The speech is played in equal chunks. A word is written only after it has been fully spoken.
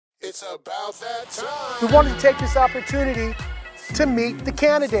It's about that time. We wanted to take this opportunity to meet the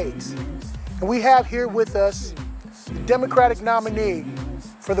candidates. And we have here with us the Democratic nominee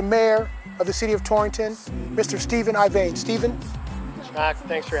for the mayor of the city of Torrington, Mr. Ivain. Stephen? Jack,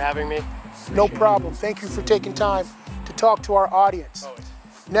 thanks for having me. No problem. Thank you for taking time to talk to our audience. Always.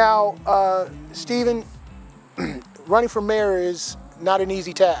 Now, Stephen, running for mayor is not an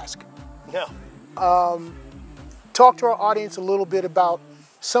easy task. No. Talk to our audience a little bit about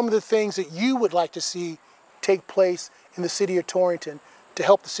some of the things that you would like to see take place in the city of Torrington to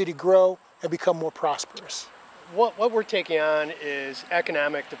help the city grow and become more prosperous. What we're taking on is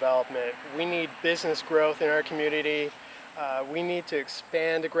economic development. We need business growth in our community. We need to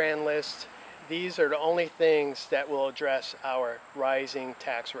expand the grand list. These are the only things that will address our rising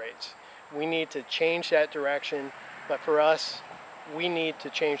tax rates. We need to change that direction, but for us, we need to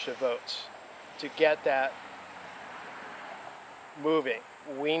change the votes to get that moving.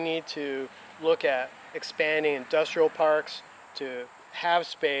 We need to look at expanding industrial parks to have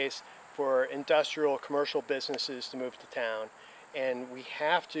space for industrial commercial businesses to move to town. And we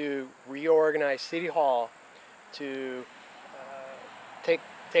have to reorganize City Hall to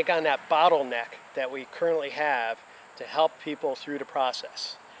take on that bottleneck that we currently have to help people through the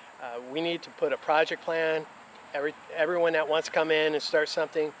process. We need to put a project plan. Everyone that wants to come in and start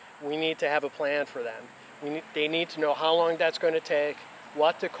something, we need to have a plan for them. They need to know how long that's going to take,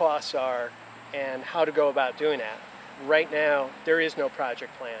 what the costs are, and how to go about doing that. Right now, there is no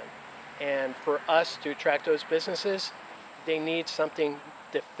project plan. And for us to attract those businesses, they need something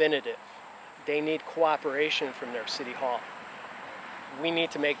definitive. They need cooperation from their city hall. We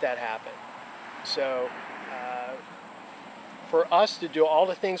need to make that happen. So for us to do all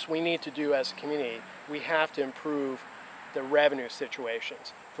the things we need to do as a community, we have to improve the revenue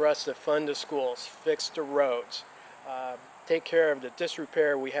situations. For us to fund the schools, fix the roads, take care of the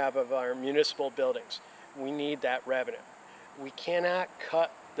disrepair we have of our municipal buildings. We need that revenue. We cannot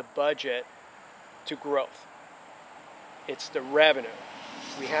cut the budget to growth. It's the revenue.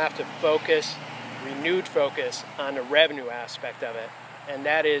 We have to focus, renewed focus on the revenue aspect of it, and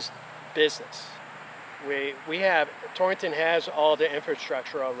that is business. Torrington has all the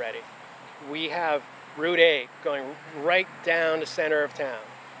infrastructure already. We have Route 8 going right down the center of town.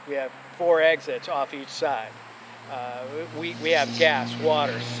 We have 4 exits off each side. We have gas,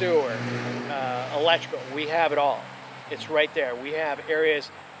 water, sewer, electrical. We have it all. It's right there. We have areas,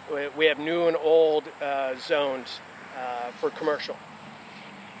 we have new and old zones for commercial.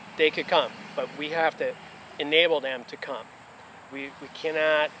 They could come, but we have to enable them to come. We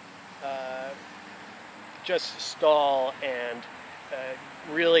cannot just stall and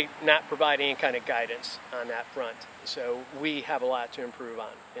really not provide any kind of guidance on that front. So we have a lot to improve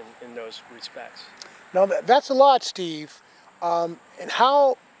on in those respects. Now that's a lot, Steve. And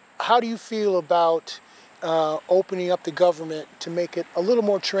how do you feel about opening up the government to make it a little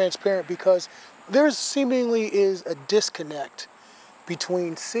more transparent? Because there seemingly is a disconnect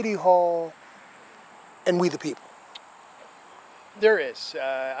between City Hall and we the people. There is.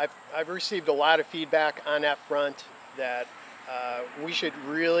 I've received a lot of feedback on that front that we should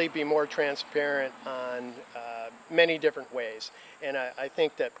really be more transparent on many different ways. And I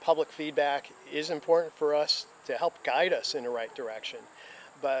think that public feedback is important for us to help guide us in the right direction.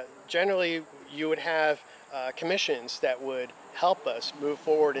 But generally, you would have commissions that would help us move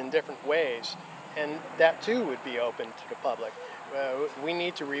forward in different ways, and that too would be open to the public. We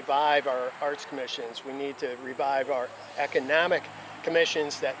need to revive our arts commissions. We need to revive our economic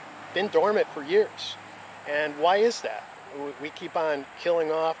commissions that have been dormant for years. And why is that? We keep on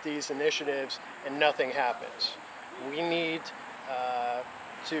killing off these initiatives and nothing happens. We need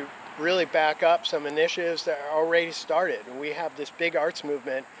to really back up some initiatives that are already started. We have this big arts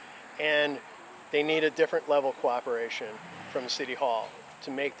movement, and they need a different level of cooperation from City Hall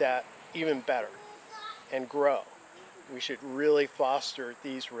to make that even better and grow. We should really foster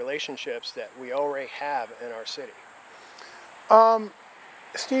these relationships that we already have in our city.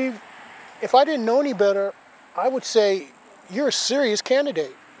 Steve, if I didn't know any better, I would say you're a serious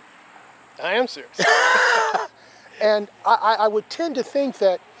candidate. I am serious. And I would tend to think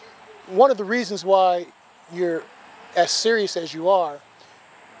that one of the reasons why you're as serious as you are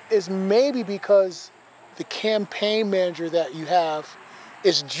is maybe because the campaign manager that you have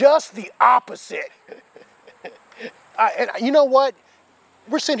is just the opposite. And you know what?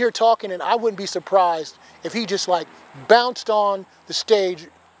 We're sitting here talking, and I wouldn't be surprised if he just like bounced on the stage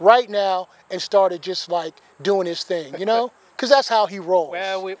right now and started just like doing his thing, you know? Because that's how he rolls.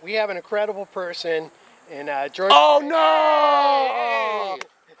 Well, we have an incredible person in George. Oh, no! Hey!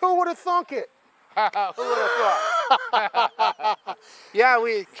 Who would have thunk it? Who would have thought? Yeah,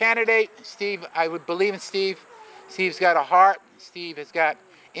 we candidate Steve. I would believe in Steve. Steve's got a heart. Steve has got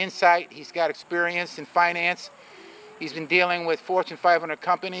insight. He's got experience in finance. He's been dealing with Fortune 500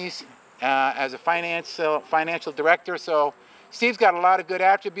 companies as a financial director. So Steve's got a lot of good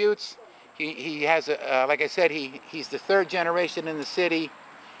attributes. He has, like I said, he's the third generation in the city.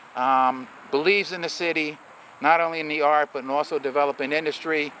 Believes in the city, not only in the art, but in also developing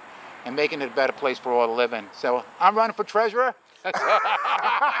industry and making it a better place for all to live in. So I'm running for treasurer. So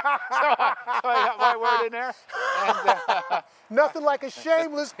I got my word in there. And, Nothing like a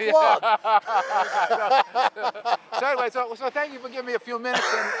shameless plug. so anyway, so thank you for giving me a few minutes.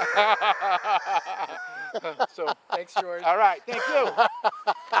 And, so Thanks, George. all right, thank you.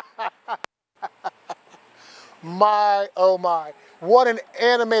 My, oh my. What an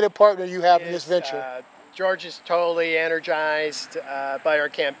animated partner you have in this venture. George is totally energized by our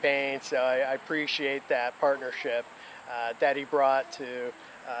campaign, so I appreciate that partnership that he brought to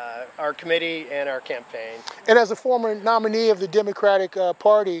our committee and our campaign. And as a former nominee of the Democratic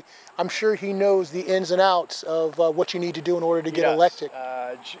Party, I'm sure he knows the ins and outs of what you need to do in order to get elected.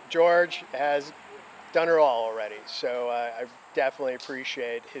 George has done it all already, so I definitely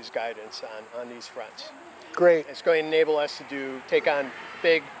appreciate his guidance on these fronts. Great. It's going to enable us to take on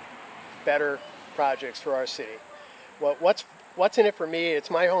big, better projects for our city. Well, what's in it for me? It's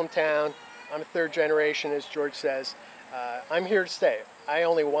my hometown. I'm a third generation, as George says. I'm here to stay. I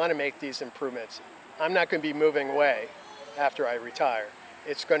only want to make these improvements. I'm not going to be moving away after I retire.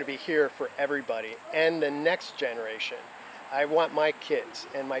 It's going to be here for everybody and the next generation. I want my kids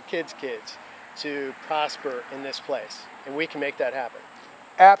and my kids' kids to prosper in this place, and we can make that happen.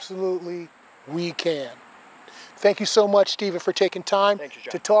 Absolutely, we can. Thank you so much, Stephen, for taking time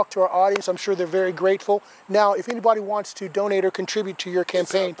to talk to our audience. I'm sure they're very grateful. Now, if anybody wants to donate or contribute to your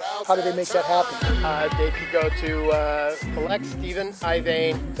campaign, how do they make that happen? They could go to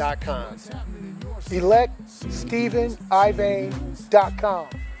electstevenivain.com. electstevenivain.com.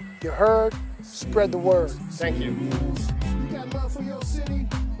 You heard? Spread the word. Thank you. You got love for your city?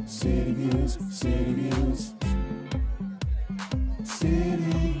 City views, city views.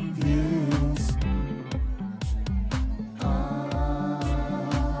 City views.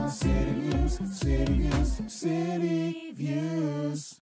 City views, city views, city